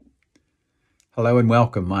Hello and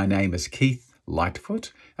welcome. My name is Keith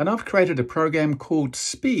Lightfoot, and I've created a program called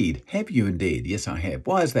Speed. Have you indeed? Yes, I have.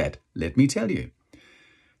 Why is that? Let me tell you.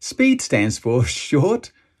 Speed stands for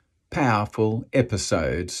short, powerful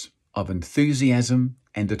episodes of enthusiasm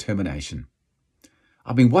and determination.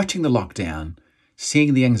 I've been watching the lockdown,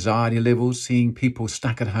 seeing the anxiety levels, seeing people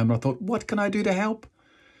stuck at home, and I thought, what can I do to help?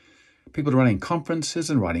 People are running conferences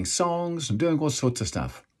and writing songs and doing all sorts of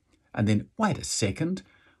stuff. And then, wait a second,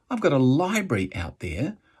 I've got a library out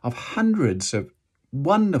there of hundreds of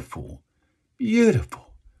wonderful,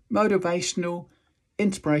 beautiful, motivational,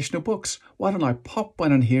 inspirational books. Why don't I pop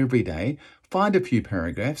one in here every day, find a few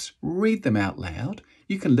paragraphs, read them out loud.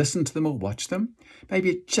 You can listen to them or watch them. Maybe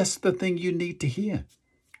it's just the thing you need to hear.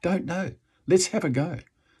 Don't know. Let's have a go.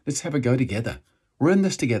 Let's have a go together. We're in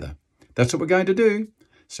this together. That's what we're going to do.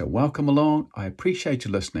 So welcome along. I appreciate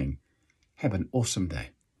you listening. Have an awesome day.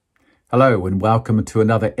 Hello and welcome to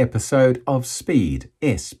another episode of Speed,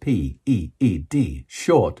 S-P-E-E-D,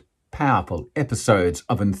 short, powerful episodes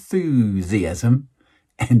of enthusiasm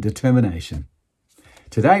and determination.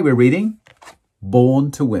 Today we're reading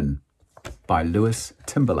Born to Win by Lewis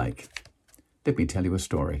Timberlake. Let me tell you a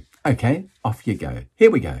story. Okay, off you go.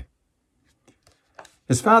 Here we go.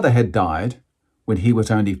 His father had died when he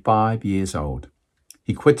was only 5 years old.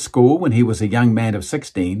 He quit school when he was a young man of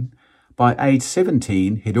 16. By age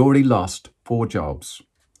 17, he'd already lost 4 jobs.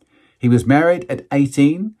 He was married at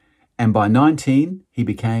 18, and by 19, he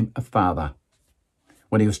became a father.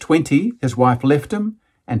 When he was 20, his wife left him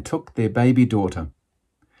and took their baby daughter.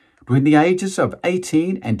 Between the ages of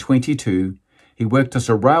 18 and 22, he worked as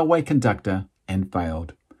a railway conductor and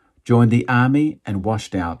failed, joined the army and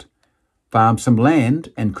washed out, farmed some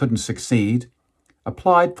land and couldn't succeed,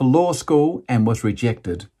 applied for law school and was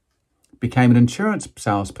rejected, became an insurance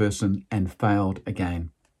salesperson and failed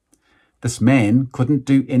again. This man couldn't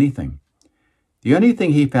do anything. The only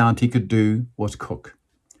thing he found he could do was cook.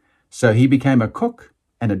 So he became a cook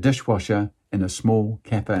and a dishwasher in a small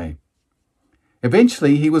cafe.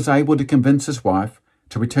 Eventually, he was able to convince his wife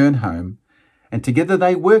to return home, and together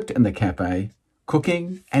they worked in the cafe,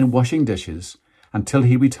 cooking and washing dishes, until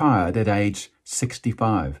he retired at age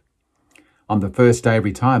 65. On the first day of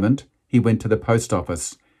retirement, he went to the post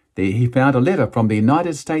office. There he found a letter from the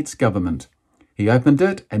United States government. He opened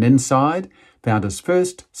it and inside found his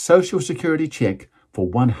first Social Security check for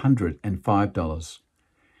 $105.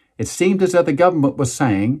 It seemed as though the government was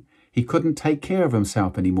saying he couldn't take care of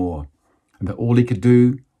himself anymore and that all he could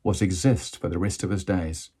do was exist for the rest of his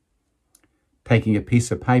days. Taking a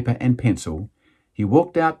piece of paper and pencil, he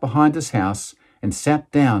walked out behind his house and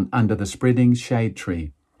sat down under the spreading shade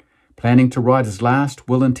tree, planning to write his last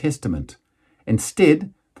will and testament.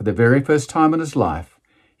 Instead, for the very first time in his life,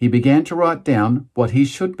 he began to write down what he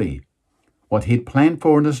should be, what he'd planned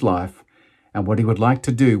for in his life, and what he would like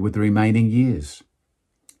to do with the remaining years.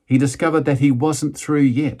 He discovered that he wasn't through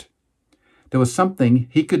yet. There was something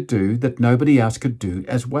he could do that nobody else could do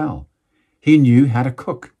as well. He knew how to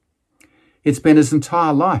cook. He'd spent his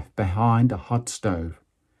entire life behind a hot stove.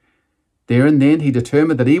 There and then he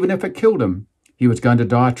determined that even if it killed him, he was going to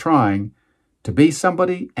die trying to be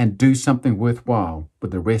somebody and do something worthwhile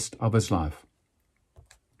with the rest of his life.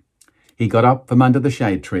 He got up from under the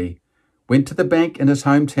shade tree, went to the bank in his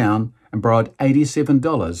hometown and borrowed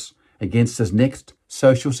 $87 against his next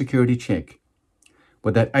Social Security check.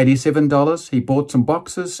 With that $87, he bought some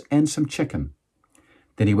boxes and some chicken.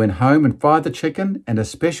 Then he went home and fried the chicken in a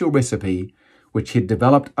special recipe which he'd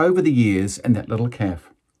developed over the years in that little cafe.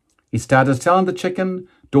 He started selling the chicken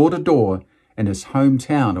door to door in his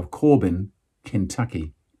hometown of Corbin,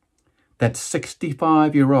 Kentucky. That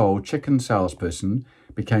 65-year-old chicken salesperson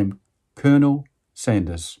became Colonel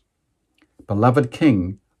Sanders, beloved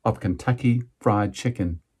king of Kentucky Fried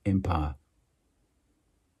Chicken Empire.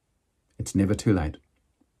 It's never too late.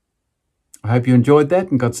 I hope you enjoyed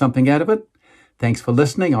that and got something out of it. Thanks for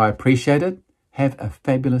listening. I appreciate it. Have a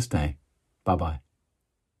fabulous day. Bye-bye.